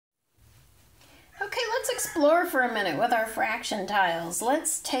explore for a minute with our fraction tiles.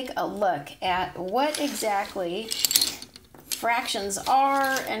 Let's take a look at what exactly fractions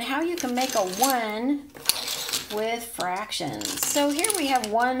are and how you can make a 1 with fractions. So here we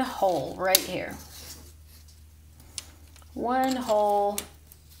have one whole right here. One whole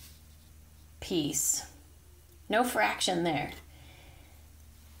piece. No fraction there.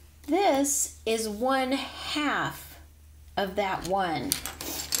 This is 1/2 of that 1.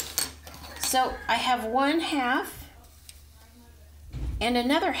 So I have 1/2 and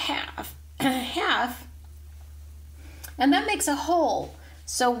another half, half, and that makes a whole.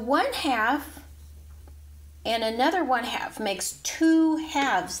 So 1/2 and another 1/2 makes 2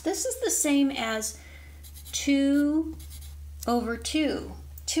 halves. This is the same as 2 over 2.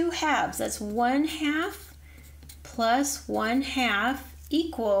 2 halves, that's 1/2 plus 1/2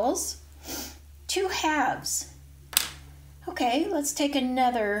 equals 2 halves. Okay, let's take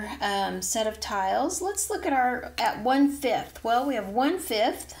another set of tiles. Let's look at 1/5. Well, we have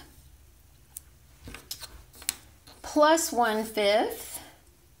 1/5 plus 1/5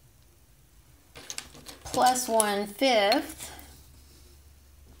 plus 1/5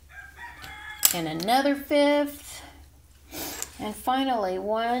 and another 1/5 and finally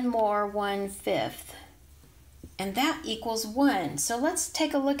one more 1/5. And that equals 1. So let's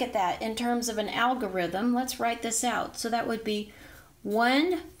take a look at that in terms of an algorithm. Let's write this out. So that would be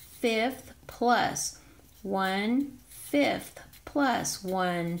 1/5 plus 1/5 plus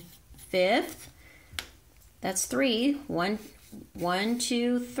 1/5. That's 3. 1,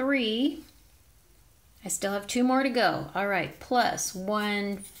 2, 3. I still have 2 more to go. All right, plus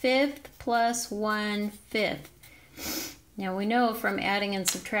 1/5 plus 1/5. Now we know from adding and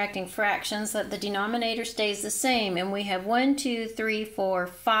subtracting fractions that the denominator stays the same, and we have 1, 2, 3, 4,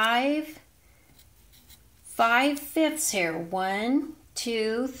 5. 5/5 here. 1,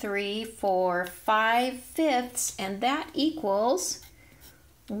 2, 3, 4, 5/5, and that equals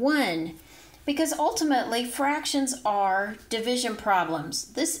 1. Because ultimately fractions are division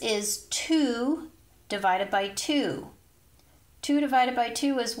problems. This is 2 divided by 2. 2 divided by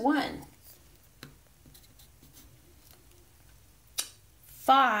 2 is 1.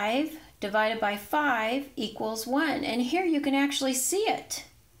 5 divided by 5 equals 1. And here you can actually see it.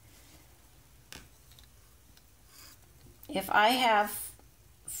 If I have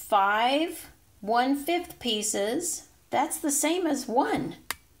 5 1/5 pieces, that's the same as 1.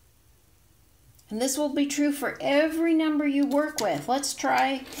 And this will be true for every number you work with. Let's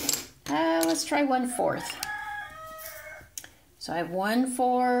try 1/4. So I have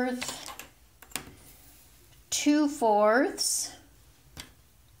 1/4, 2/4,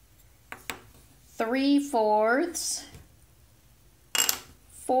 3/4,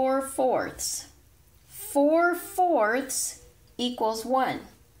 4/4. 4/4 equals 1.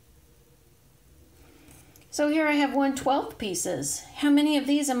 So here I have 1/12 pieces. How many of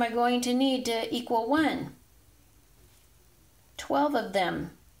these am I going to need to equal 1? 12 of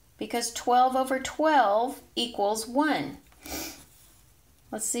them, because 12 over 12 equals 1.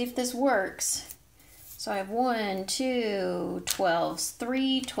 Let's see if this works. So I have 1, 2 12ths,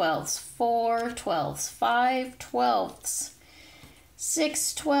 3 12ths, 4 12ths, 5 12ths,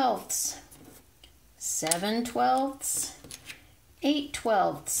 6 12ths, 7 12ths, 8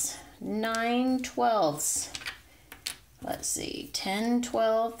 12ths, 9 12ths, let's see, 10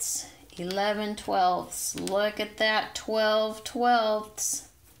 12ths, 11 12ths. Look at that, 12 12ths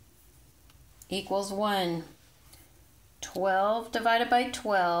equals 1. 12 divided by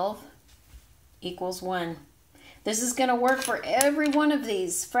 12 equals 1. This is going to work for every one of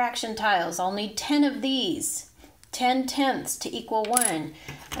these fraction tiles. I'll need 10 of these, 10 tenths to equal 1.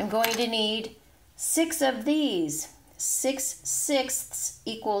 I'm going to need 6 of these, 6 sixths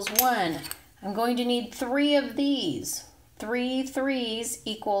equals 1. I'm going to need 3 of these, 3 threes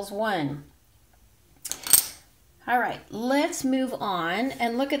equals 1. All right, let's move on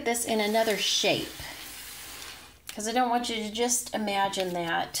and look at this in another shape, because I don't want you to just imagine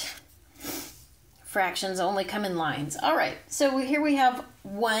that fractions only come in lines. All right, so here we have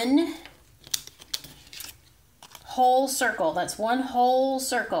one whole circle. That's one whole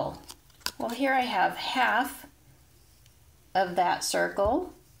circle. Well, here I have half of that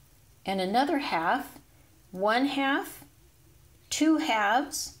circle and another half, 1/2, 2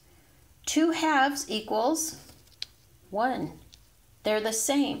 halves. 2 halves equals 1. They're the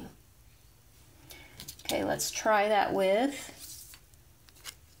same. Okay, let's try that with,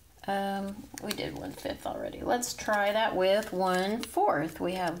 we did 1/5 already. Let's try that with 1/4.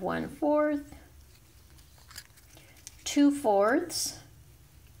 We have 1/4, 2/4,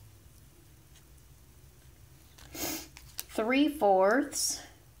 3/4,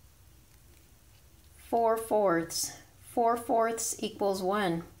 4/4. 4/4 equals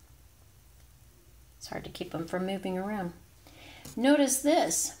 1. It's hard to keep them from moving around. Notice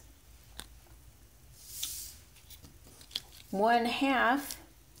this. 1/2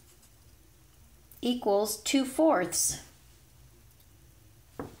 equals 2/4.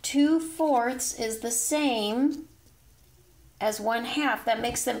 2/4 is the same as 1/2. That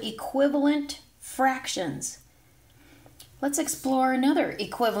makes them equivalent fractions. Let's explore another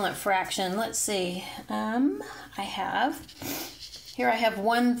equivalent fraction. Let's see. I have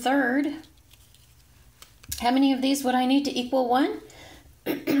 1/3. How many of these would I need to equal 1?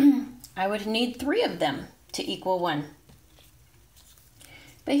 I would need 3 of them to equal 1.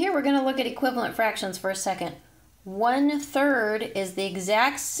 But here we're going to look at equivalent fractions for a second. 1/3 is the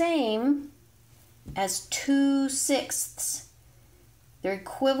exact same as 2/6. They're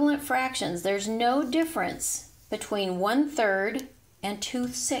equivalent fractions. There's no difference between 1/3 and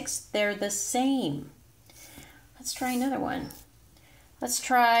 2/6. They're the same. Let's try another one. Let's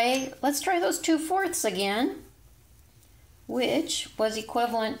try those 2/4 again, which was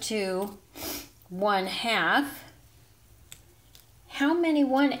equivalent to 1/2. How many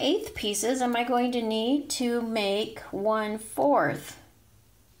 1/8 pieces am I going to need to make 1/4?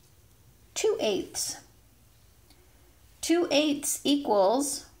 2/8. 2/8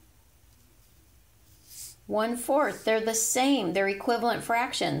 equals 1/4. They're the same. They're equivalent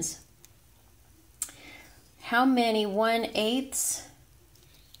fractions. How many 1/8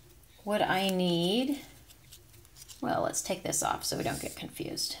 would I need? Well, let's take this off so we don't get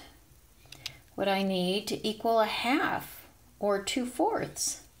confused. Would I need to equal 1/2 or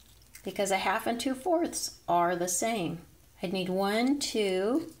 2/4? Because 1/2 and 2/4 are the same. I'd need 1,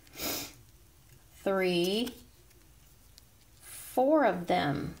 2, 3, 4 of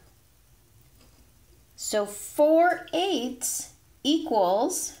them. So 4/8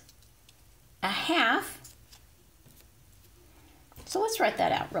 equals 1/2. So let's write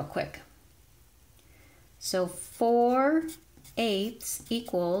that out real quick. So 4/8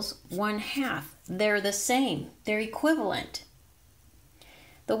 equals 1/2. They're the same. They're equivalent.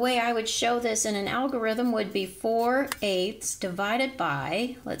 The way I would show this in an algorithm would be 4/8 divided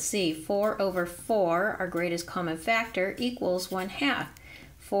by, let's see, 4/4, our greatest common factor, equals 1/2.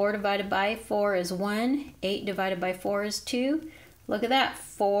 4 divided by 4 is 1. 8 divided by 4 is 2. Look at that.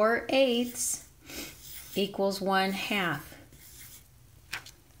 4/8 equals 1/2.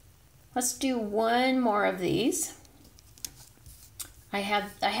 Let's do one more of these. I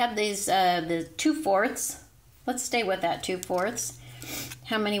have these the 2/4. Let's stay with that 2/4.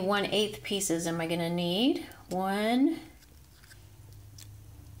 How many 1/8 pieces am I going to need? 1,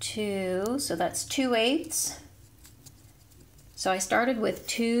 2. So that's 2/8. So I started with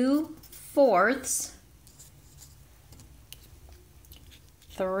 2/4.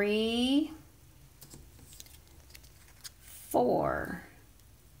 3, 4.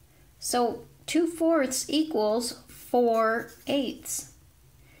 So 2/4 equals 4/8.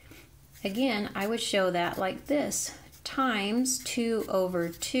 Again, I would show that like this. Times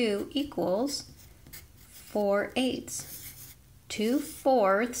 2/2 equals 4/8.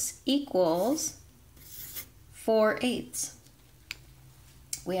 2/4 equals 4/8.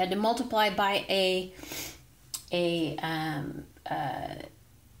 We had to multiply by a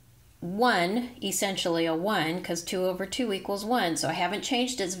 1, essentially a 1, because 2/2 equals 1, so I haven't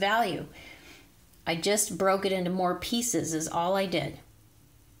changed its value. I just broke it into more pieces is all I did.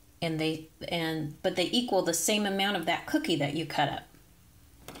 But they equal the same amount of that cookie that you cut up.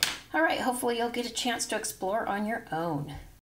 All right, hopefully you'll get a chance to explore on your own.